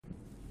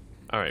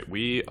All right,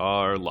 we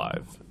are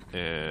live,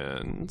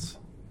 and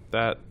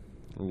that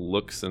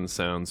looks and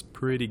sounds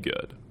pretty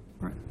good.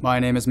 Right. My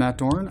name is Matt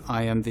Dorn.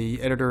 I am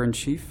the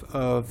editor-in-chief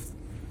of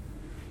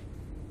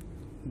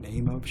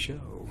Name of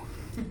Show.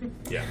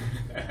 Yeah.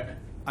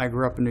 I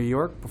grew up in New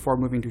York before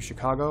moving to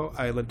Chicago.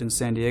 I lived in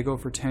San Diego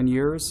for 10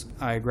 years.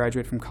 I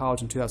graduated from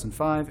college in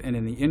 2005, and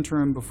in the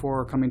interim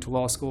before coming to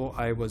law school,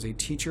 I was a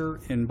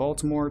teacher in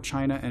Baltimore,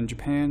 China, and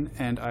Japan,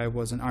 and I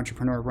was an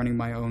entrepreneur running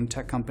my own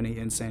tech company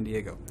in San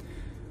Diego.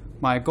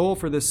 My goal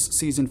for this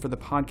season for the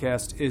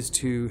podcast is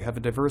to have a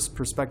diverse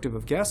perspective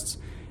of guests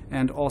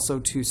and also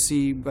to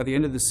see, by the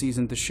end of the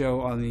season, the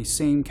show on the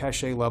same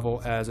cachet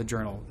level as a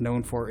journal,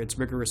 known for its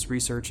rigorous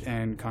research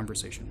and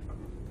conversation.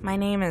 My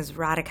name is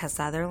Radhika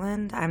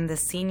Sutherland. I'm the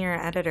senior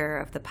editor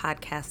of the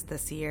podcast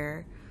this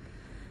year.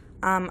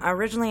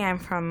 Originally, I'm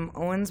from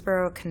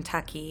Owensboro,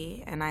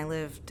 Kentucky, and I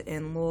lived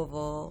in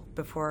Louisville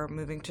before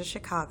moving to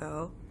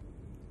Chicago.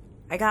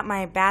 I got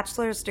my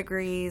bachelor's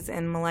degrees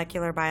in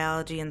molecular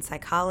biology and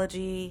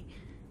psychology,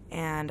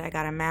 and I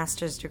got a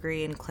master's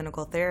degree in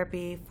clinical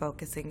therapy,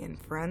 focusing in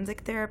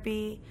forensic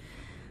therapy.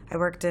 I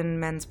worked in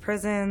men's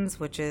prisons,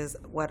 which is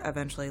what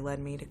eventually led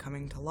me to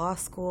coming to law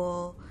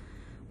school.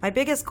 My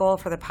biggest goal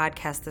for the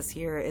podcast this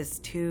year is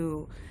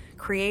to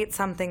create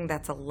something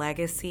that's a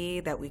legacy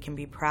that we can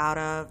be proud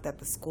of, that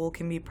the school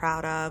can be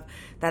proud of,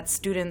 that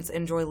students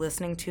enjoy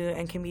listening to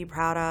and can be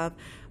proud of.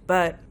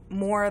 But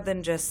more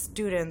than just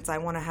students, I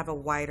want to have a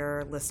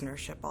wider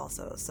listenership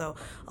also. So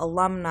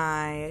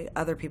alumni,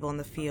 other people in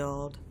the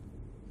field,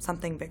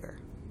 something bigger.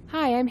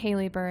 Hi, I'm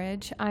Haley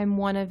Burridge. I'm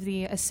one of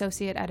the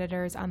associate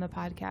editors on the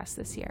podcast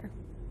this year.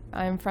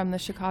 I'm from the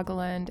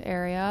Chicagoland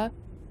area.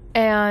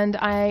 And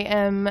I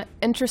am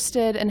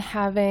interested in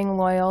having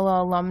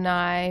Loyola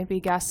alumni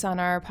be guests on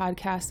our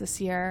podcast this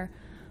year.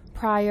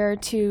 Prior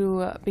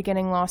to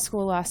beginning law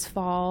school last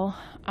fall,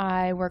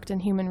 I worked in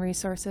human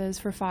resources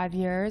for 5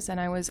 years, and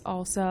I was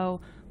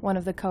also one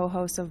of the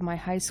co-hosts of my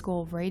high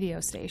school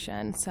radio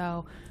station,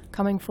 so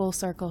coming full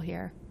circle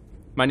here.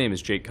 My name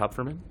is Jake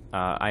Kupferman.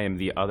 I am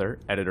the other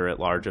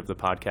editor-at-large of the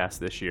podcast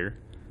this year.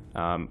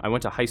 I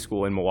went to high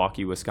school in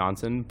Milwaukee,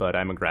 Wisconsin, but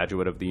I'm a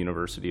graduate of the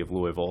University of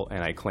Louisville,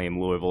 and I claim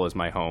Louisville as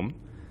my home.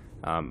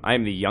 I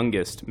am the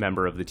youngest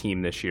member of the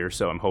team this year,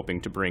 so I'm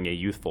hoping to bring a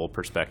youthful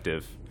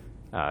perspective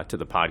to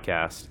the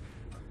podcast.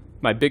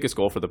 My biggest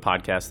goal for the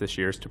podcast this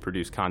year is to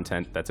produce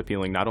content that's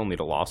appealing not only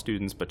to law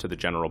students, but to the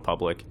general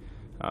public,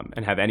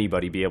 and have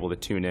anybody be able to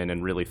tune in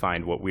and really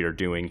find what we are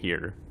doing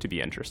here to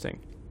be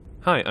interesting.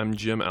 Hi, I'm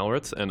Jim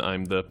Alritz, and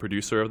I'm the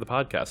producer of the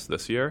podcast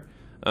this year.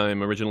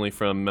 I'm originally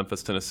from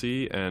Memphis,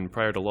 Tennessee, and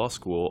prior to law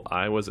school,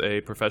 I was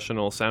a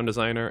professional sound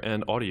designer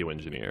and audio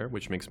engineer,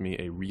 which makes me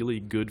a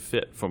really good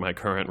fit for my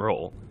current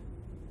role.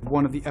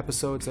 One of the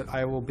episodes that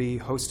I will be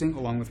hosting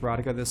along with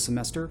Radhika this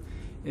semester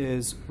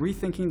is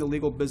Rethinking the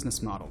Legal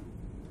Business Model.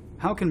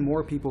 How can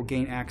more people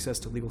gain access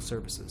to legal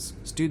services?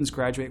 Students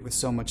graduate with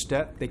so much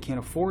debt, they can't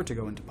afford to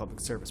go into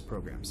public service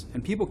programs,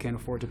 and people can't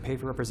afford to pay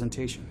for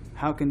representation.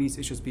 How can these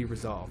issues be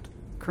resolved?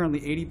 Currently,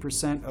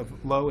 80%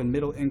 of low and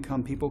middle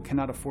income people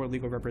cannot afford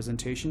legal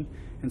representation,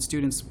 and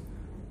students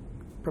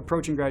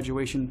approaching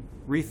graduation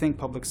rethink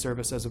public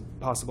service as a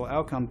possible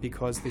outcome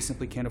because they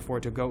simply can't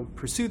afford to go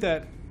pursue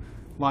that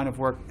line of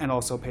work and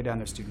also pay down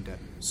their student debt.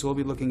 So we'll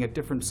be looking at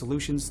different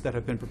solutions that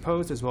have been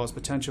proposed as well as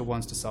potential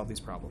ones to solve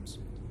these problems.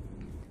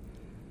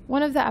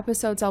 One of the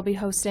episodes I'll be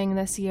hosting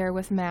this year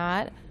with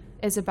Matt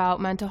is about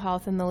mental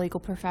health in the legal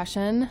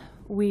profession.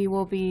 We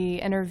will be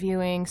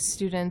interviewing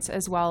students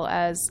as well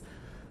as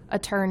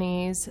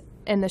attorneys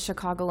in the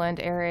Chicagoland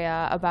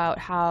area about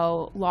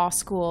how law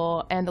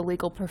school and the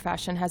legal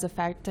profession has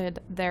affected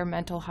their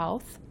mental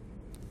health.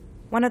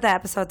 One of the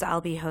episodes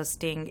I'll be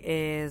hosting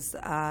is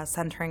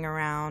centering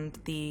around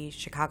the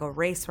Chicago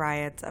race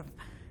riots of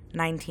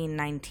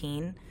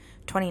 1919.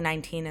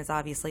 2019 is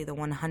obviously the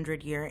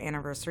 100-year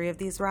anniversary of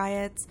these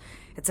riots.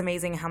 It's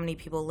amazing how many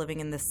people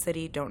living in this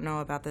city don't know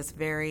about this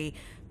very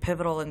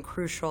pivotal and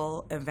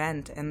crucial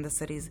event in the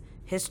city's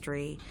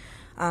history.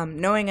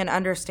 Knowing and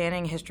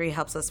understanding history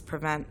helps us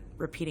prevent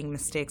repeating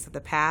mistakes of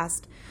the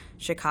past.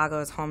 Chicago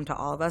is home to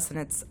all of us, and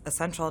it's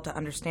essential to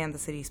understand the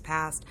city's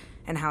past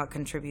and how it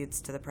contributes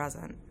to the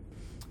present.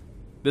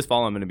 This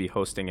fall, I'm going to be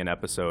hosting an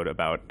episode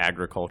about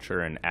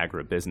agriculture and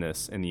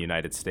agribusiness in the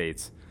United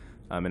States.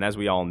 And as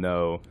we all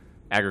know,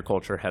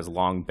 agriculture has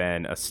long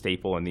been a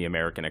staple in the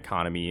American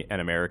economy and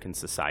American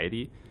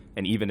society.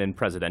 And even in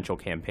presidential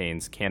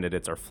campaigns,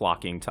 candidates are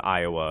flocking to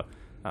Iowa,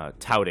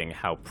 touting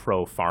how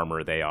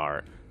pro-farmer they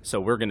are. So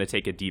we're going to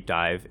take a deep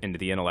dive into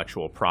the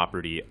intellectual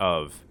property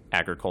of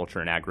agriculture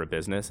and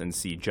agribusiness and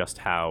see just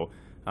how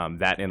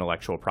that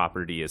intellectual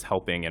property is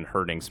helping and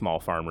hurting small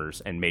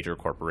farmers and major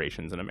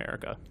corporations in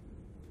America.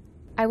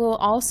 I will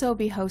also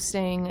be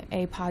hosting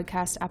a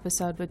podcast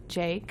episode with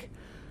Jake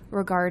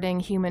regarding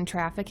human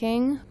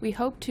trafficking. We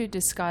hope to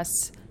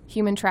discuss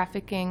human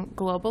trafficking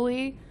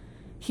globally,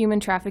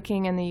 human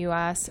trafficking in the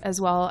U.S., as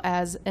well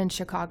as in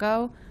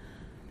Chicago.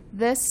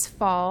 This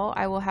fall,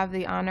 I will have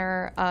the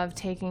honor of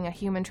taking a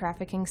human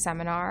trafficking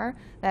seminar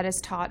that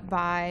is taught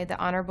by the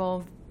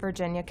Honorable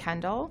Virginia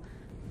Kendall,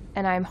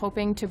 and I'm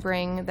hoping to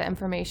bring the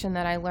information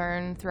that I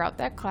learned throughout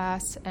that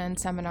class and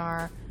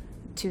seminar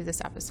to this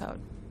episode.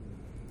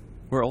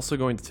 We're also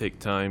going to take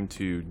time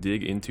to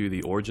dig into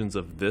the origins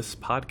of this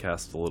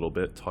podcast a little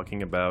bit,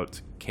 talking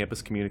about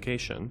campus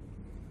communication.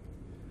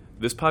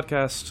 This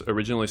podcast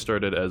originally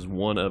started as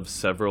one of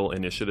several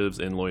initiatives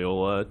in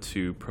Loyola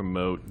to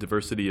promote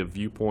diversity of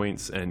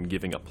viewpoints and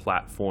giving a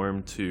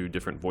platform to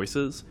different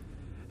voices.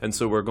 And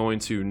so we're going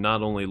to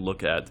not only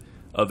look at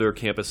other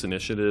campus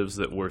initiatives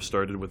that were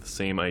started with the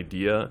same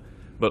idea,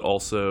 but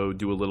also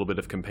do a little bit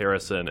of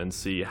comparison and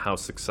see how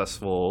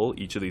successful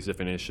each of these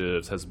different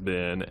initiatives has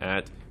been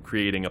at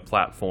creating a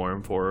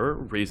platform for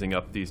raising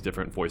up these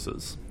different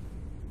voices.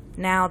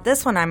 Now,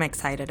 this one I'm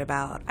excited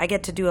about. I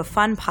get to do a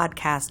fun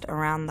podcast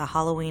around the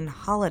Halloween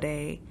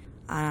holiday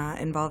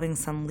involving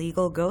some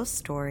legal ghost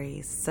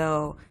stories.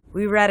 So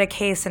we read a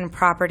case in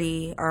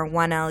Property our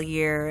 1L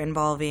year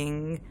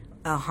involving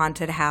a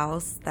haunted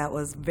house that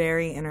was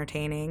very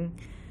entertaining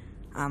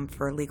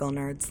for legal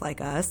nerds like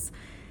us.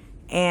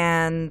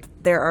 And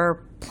there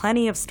are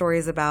plenty of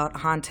stories about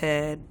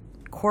haunted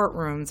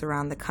courtrooms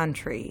around the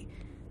country.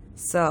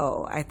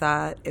 So I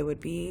thought it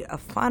would be a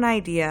fun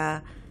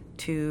idea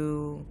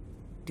to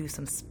do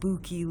some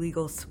spooky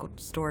legal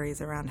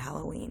stories around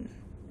Halloween.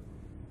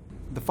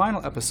 The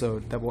final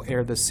episode that will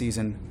air this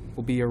season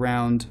will be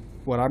around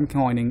what I'm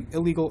coining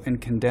illegal and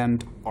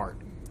condemned art.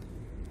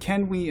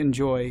 Can we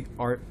enjoy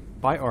art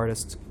by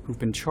artists who've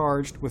been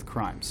charged with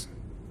crimes?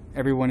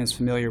 Everyone is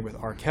familiar with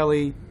R.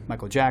 Kelly,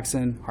 Michael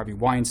Jackson, Harvey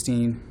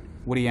Weinstein,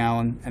 Woody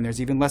Allen, and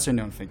there's even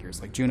lesser-known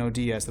figures like Junot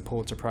Diaz, the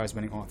Pulitzer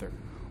Prize-winning author.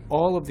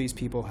 All of these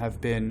people have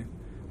been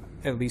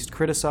at least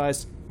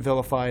criticized,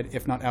 vilified,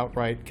 if not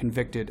outright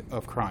convicted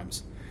of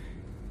crimes.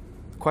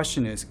 The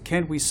question is,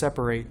 can we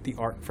separate the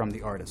art from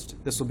the artist?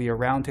 This will be a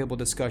roundtable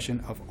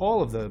discussion of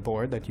all of the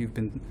board that you've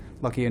been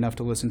lucky enough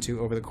to listen to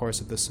over the course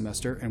of this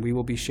semester, and we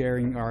will be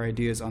sharing our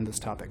ideas on this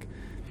topic.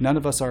 None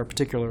of us are a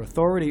particular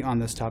authority on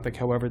this topic.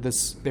 However,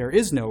 there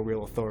is no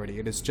real authority.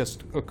 It is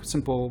just a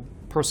simple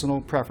personal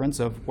preference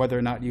of whether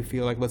or not you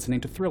feel like listening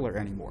to Thriller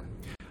anymore.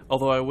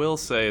 Although I will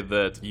say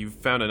that you've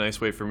found a nice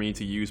way for me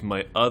to use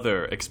my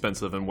other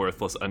expensive and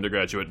worthless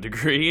undergraduate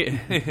degree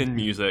in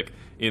music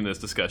in this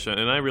discussion,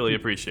 and I really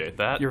appreciate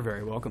that. You're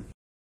very welcome.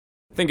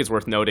 I think it's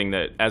worth noting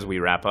that as we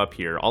wrap up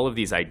here, all of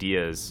these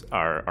ideas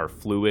are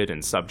fluid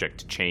and subject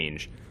to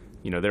change.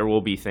 There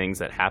will be things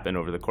that happen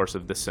over the course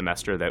of this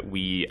semester that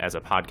we as a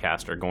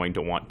podcast are going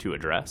to want to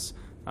address.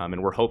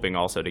 And we're hoping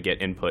also to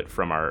get input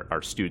from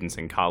our students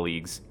and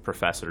colleagues,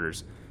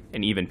 professors,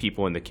 and even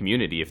people in the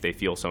community if they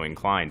feel so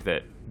inclined,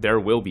 that there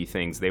will be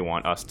things they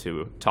want us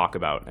to talk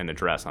about and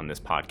address on this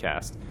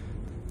podcast.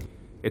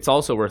 It's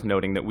also worth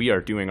noting that we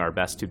are doing our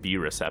best to be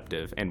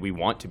receptive, and we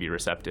want to be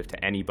receptive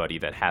to anybody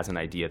that has an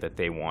idea that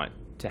they want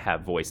to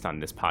have voiced on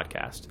this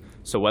podcast.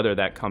 So whether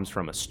that comes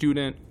from a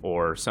student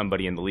or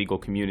somebody in the legal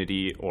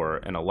community or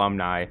an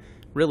alumni,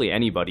 really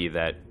anybody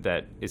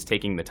that is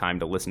taking the time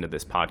to listen to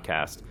this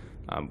podcast,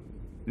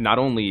 not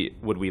only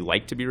would we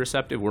like to be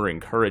receptive, we're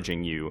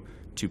encouraging you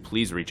to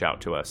please reach out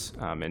to us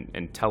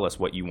and tell us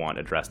what you want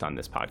addressed on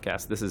this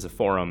podcast. This is a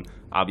forum,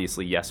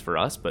 obviously, yes, for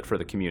us, but for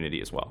the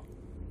community as well.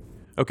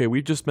 Okay,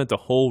 we've just spent a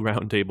whole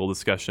roundtable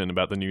discussion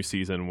about the new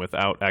season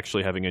without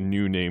actually having a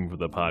new name for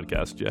the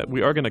podcast yet.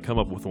 We are going to come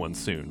up with one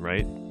soon,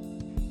 right?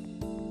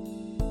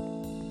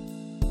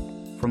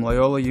 From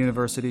Loyola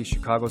University,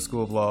 Chicago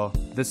School of Law,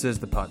 this is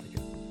the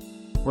Podvocate.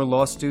 We're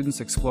law students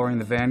exploring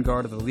the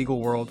vanguard of the legal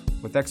world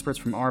with experts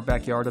from our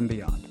backyard and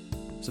beyond.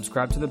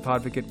 Subscribe to the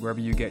Podvocate wherever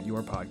you get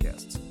your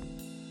podcasts.